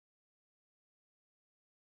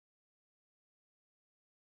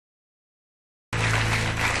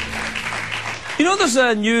You know, there's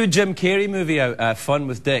a new Jim Carrey movie out, Fun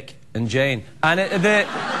with Dick and Jane, and and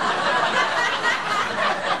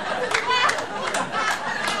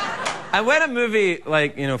when a movie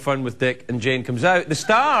like, you know, Fun with Dick and Jane comes out, the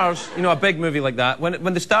stars, you know, a big movie like that,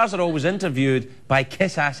 when the stars are always interviewed by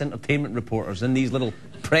kiss-ass entertainment reporters in these little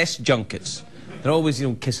press junkets, they're always, you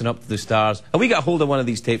know, kissing up to the stars. And we got hold of one of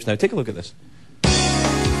these tapes now. Take a look at this.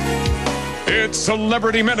 It's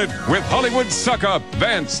Celebrity Minute with Hollywood suck-up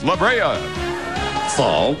Vance LaBrea.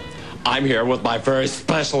 So, I'm here with my very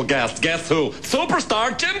special guest. Guess who?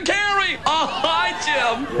 Superstar Jim Carrey! Oh, hi,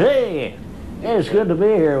 Jim! Hey, it's good to be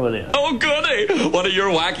here with you. Oh, goody! One of your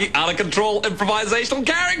wacky, out-of-control improvisational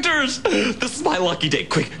characters! This is my lucky day.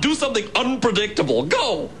 Quick, do something unpredictable.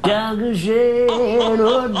 Go! Dankeschön,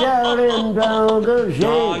 oh, darling,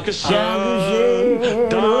 Dankeschön,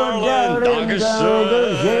 darling,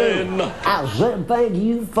 Dankeschön. I said thank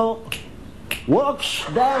you for walks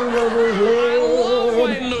down the Oh,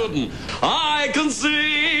 lane. Newton. I can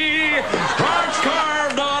see hearts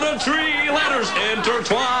carved on a tree, letters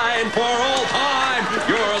intertwined for all time.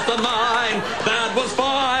 Yours and mine, that was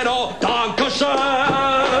fine. Oh,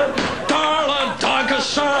 Dankeschön, darling,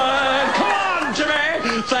 Dankeschön. Come on,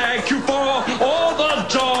 Jimmy. Thank you for all the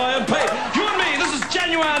joy and pain. You and me, this is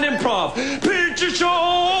genuine improv. Picture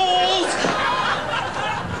shows.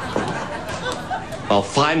 Oh,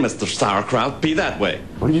 fine, Mr. Sauerkraut. Be that way.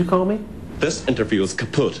 What did you call me? This interview is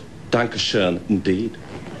kaput. Dankeschön, indeed.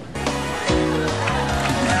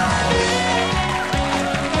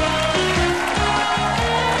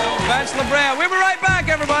 Vance LaBrea. We'll be right back,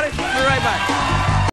 everybody. We'll be right back.